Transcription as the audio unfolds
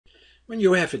When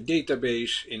you have a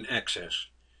database in Access,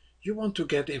 you want to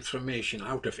get information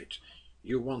out of it.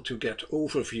 You want to get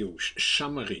overviews,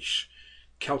 summaries,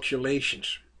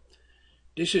 calculations.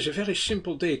 This is a very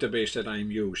simple database that I'm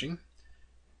using.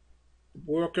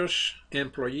 Workers,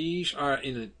 employees are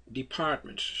in a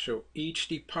department, so each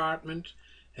department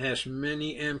has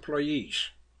many employees.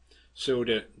 So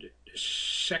the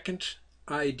second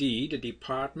ID, the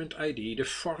department ID, the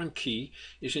foreign key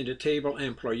is in the table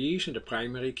employees and the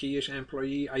primary key is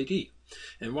employee ID.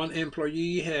 And one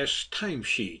employee has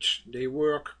timesheets. They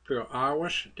work per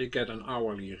hours, they get an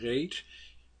hourly rate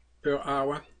per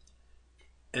hour,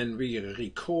 and we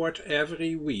record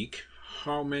every week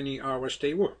how many hours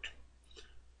they worked.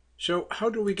 So how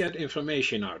do we get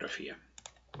information out of here?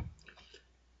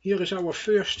 Here is our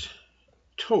first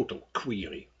total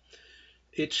query.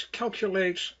 It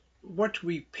calculates what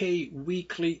we pay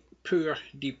weekly per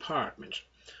department.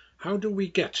 How do we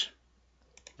get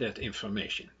that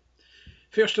information?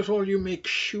 First of all, you make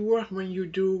sure when you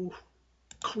do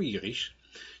queries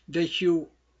that you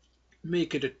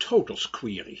make it a totals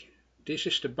query. This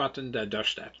is the button that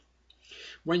does that.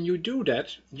 When you do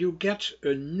that, you get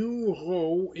a new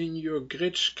row in your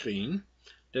grid screen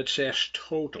that says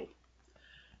total.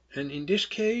 And in this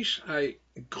case, I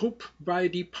group by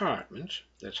department.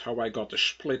 That's how I got a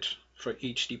split for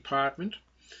each department.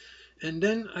 And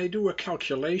then I do a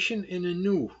calculation in a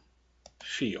new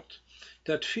field.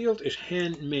 That field is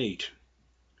handmade.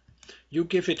 You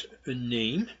give it a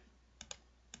name,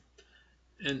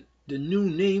 and the new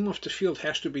name of the field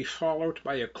has to be followed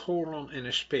by a colon and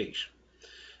a space.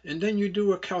 And then you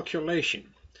do a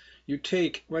calculation. You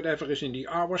take whatever is in the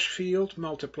hours field,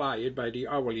 multiply it by the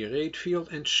hourly rate field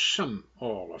and sum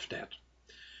all of that.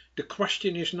 The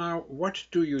question is now, what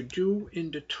do you do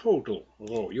in the total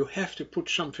row? You have to put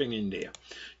something in there.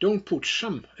 Don't put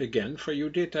sum again, for you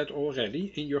did that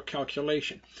already in your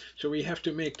calculation. So we have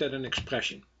to make that an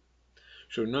expression.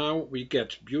 So now we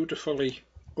get beautifully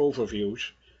overviews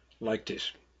like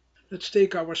this. Let's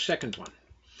take our second one.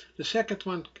 The second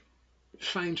one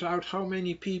finds out how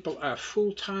many people are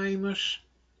full-timers,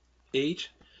 8.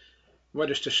 What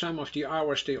is the sum of the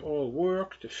hours they all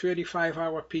work, the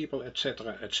 35-hour people,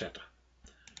 etc., etc.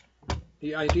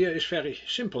 The idea is very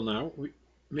simple now. We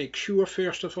make sure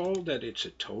first of all that it's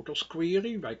a totals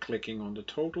query by clicking on the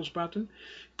totals button,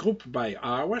 group by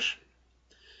hours,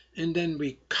 and then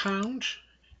we count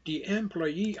the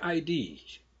employee ID.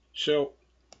 So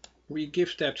we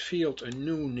give that field a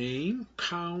new name,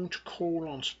 count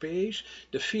colon space,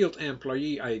 the field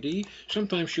employee ID.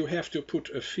 Sometimes you have to put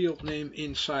a field name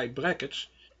inside brackets,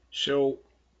 so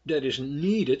that is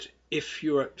needed if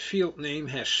your field name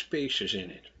has spaces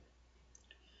in it.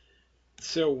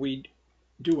 So we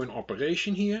do an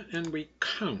operation here and we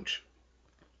count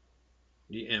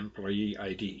the employee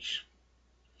IDs.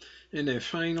 And then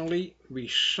finally we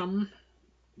sum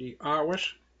the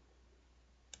hours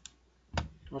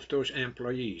of those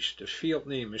employees. The field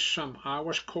name is sum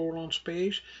hours colon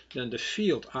space, then the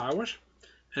field hours,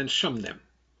 and sum them.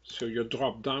 So your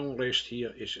drop down list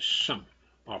here is a sum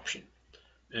option,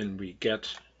 and we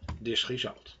get this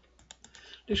result.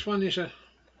 This one is a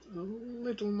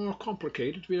little more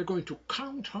complicated. We are going to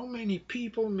count how many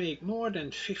people make more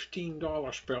than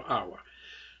 $15 per hour.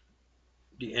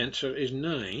 The answer is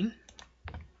 9.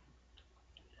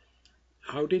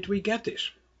 How did we get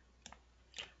this?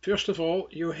 First of all,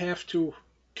 you have to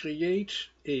create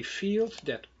a field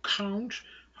that counts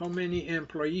how many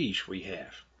employees we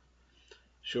have.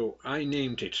 So I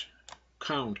named it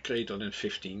count greater than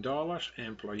 $15,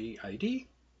 employee ID.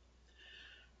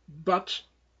 But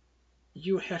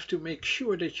you have to make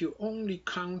sure that you only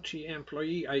count the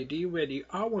employee ID where the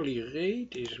hourly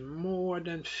rate is more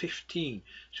than 15.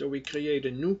 So we create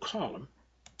a new column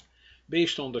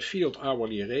based on the field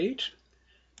hourly rate.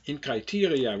 In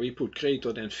criteria we put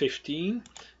greater than 15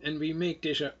 and we make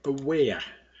this a where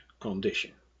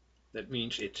condition. That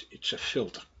means it's a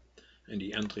filter, and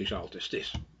the end result is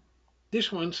this.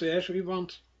 This one says we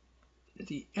want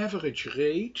the average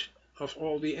rate of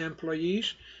all the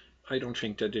employees. I don't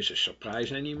think that is a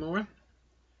surprise anymore.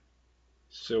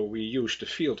 So we use the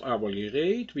field hourly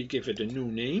rate, we give it a new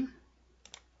name,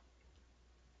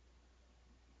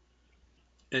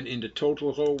 and in the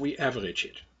total row we average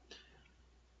it.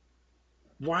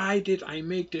 Why did I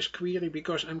make this query?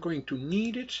 Because I'm going to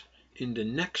need it in the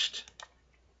next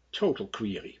total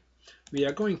query. We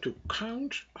are going to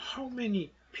count how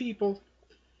many people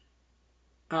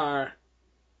are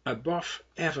above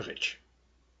average.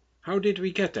 How did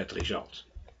we get that result?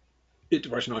 It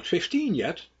was not 15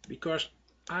 yet, because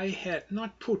I had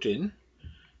not put in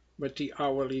what the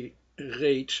hourly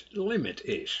rate limit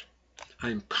is.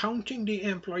 I'm counting the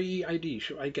employee ID,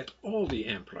 so I get all the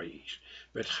employees.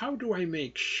 But how do I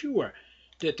make sure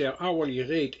that their hourly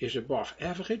rate is above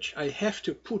average? I have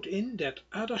to put in that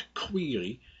other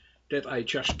query that I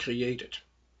just created.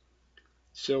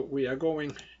 So we are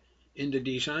going in the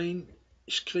design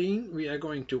screen, we are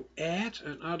going to add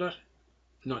another,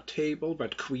 not table,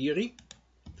 but query.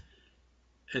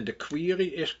 And the query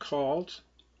is called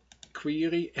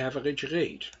query average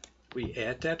rate. We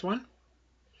add that one.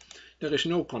 There is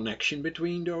no connection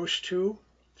between those two,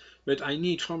 but I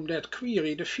need from that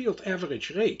query the field average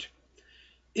rate.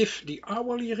 If the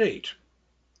hourly rate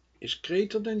is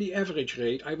greater than the average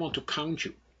rate, I want to count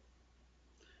you.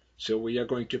 So we are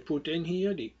going to put in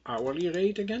here the hourly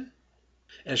rate again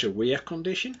as a where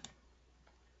condition.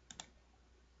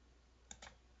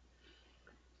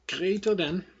 Greater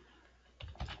than,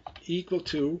 equal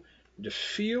to the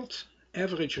field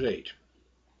average rate.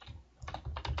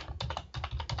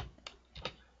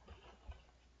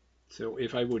 So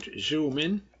if I would zoom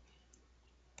in,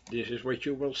 this is what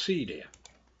you will see there.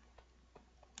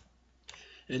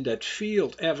 And that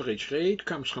field average rate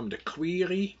comes from the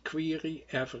query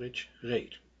average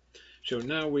rate. So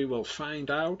now we will find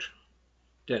out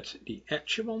that the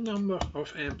actual number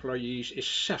of employees is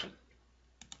 7.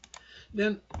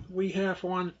 Then we have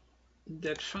one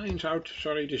that finds out,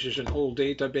 sorry, this is an old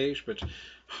database, but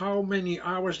how many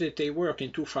hours did they work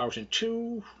in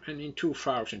 2002 and in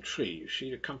 2003? You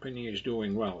see, the company is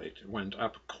doing well. It went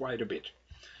up quite a bit.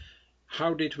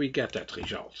 How did we get that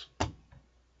result?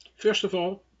 First of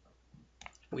all,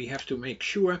 we have to make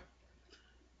sure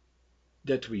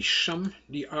that we sum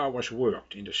the hours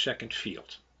worked in the second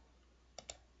field.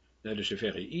 That is a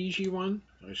very easy one.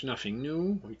 There is nothing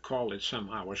new. We call it sum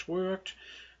hours worked.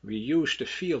 We use the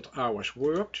field hours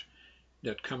worked.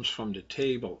 That comes from the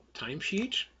table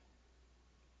timesheets.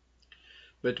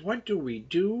 But what do we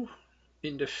do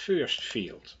in the first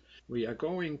field? We are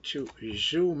going to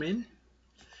zoom in.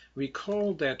 We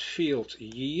call that field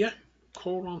year,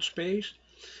 colon space,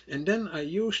 and then I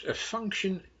used a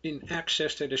function in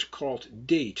Access that is called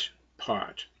date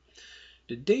part.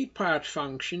 The date part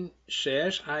function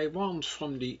says I want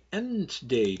from the end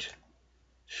date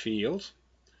field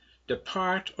the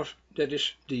part of that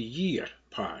is the year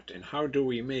part. And how do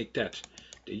we make that?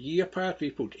 The year part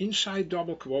we put inside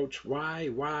double quotes Y.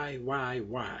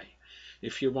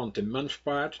 If you want the month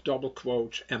part, double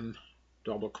quotes M,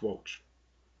 double quotes.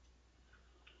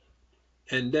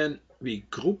 And then we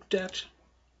group that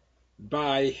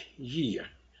by year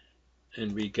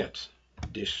and we get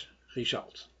this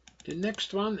result. The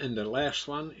next one and the last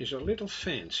one is a little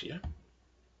fancier.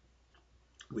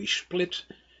 We split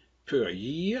per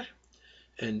year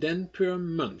and then per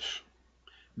month.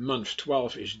 Month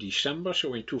 12 is December,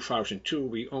 so in 2002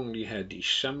 we only had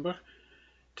December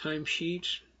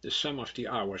timesheets. The sum of the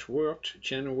hours worked,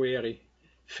 January,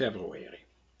 February.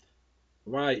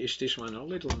 Why is this one a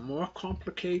little more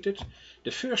complicated?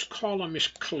 The first column is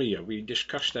clear, we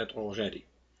discussed that already.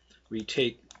 We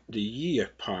take the year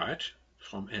part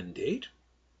from end date.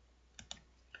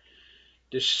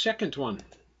 The second one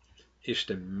is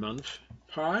the month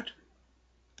part.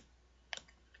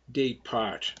 Date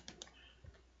part,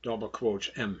 double quotes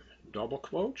M, double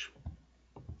quotes.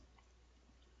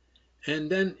 And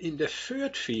then in the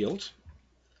third field,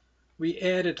 we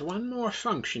added one more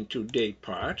function to date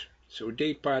part. So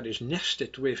date part is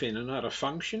nested within another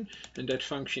function, and that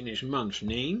function is month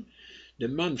name. The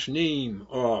month name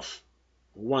of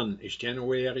 1 is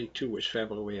January, 2 is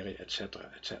February, etc.,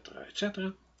 etc.,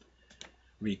 etc.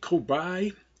 We group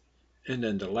by, and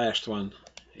then the last one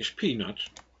is peanuts.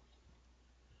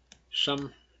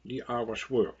 Sum the hours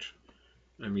worked,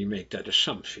 and we make that a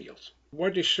sum field.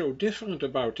 What is so different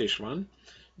about this one,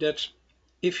 that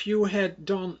if you had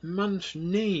done month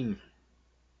name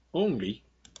only,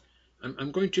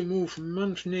 I'm going to move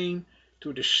month name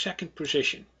to the second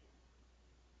position.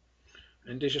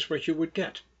 And this is what you would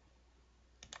get.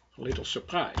 A little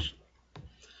surprise.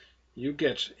 You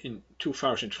get in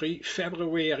 2003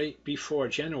 February before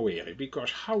January,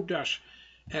 because how does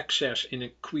Access in a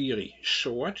query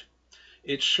sort?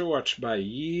 It sorts by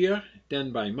year,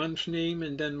 then by month name,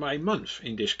 and then by month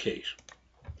in this case.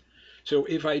 So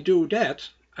if I do that,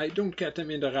 I don't get them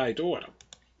in the right order.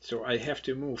 So I have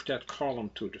to move that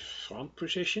column to the front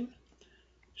position.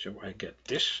 So I get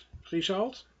this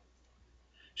result.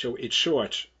 So it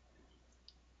sorts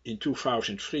in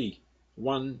 2003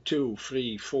 1, 2,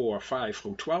 3, 4, 5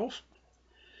 through 12.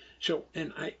 So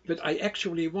but I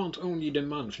actually want only the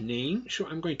month name, so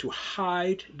I'm going to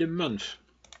hide the month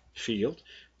field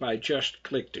by just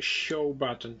click the show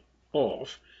button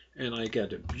off, and I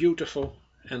get a beautiful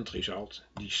end result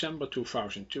December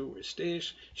 2002 is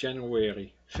this,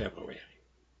 January, February.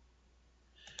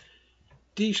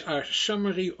 These are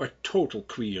summary or total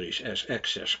queries, as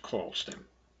Access calls them.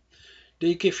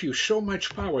 They give you so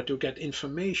much power to get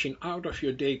information out of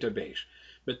your database,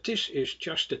 but this is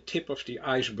just the tip of the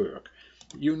iceberg.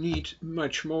 You need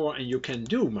much more, and you can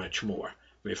do much more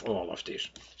with all of this.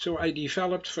 So I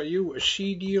developed for you a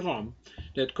CD-ROM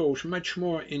that goes much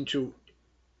more into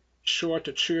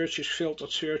sorted searches,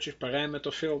 filtered searches,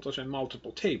 parameter filters, and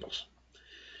multiple tables.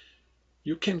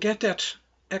 You can get that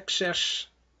Access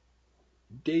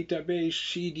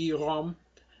database CD-ROM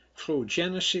through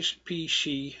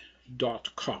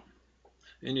genesispc.com,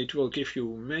 and it will give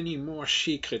you many more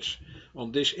secrets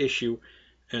on this issue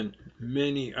and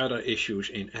many other issues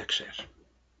in Access.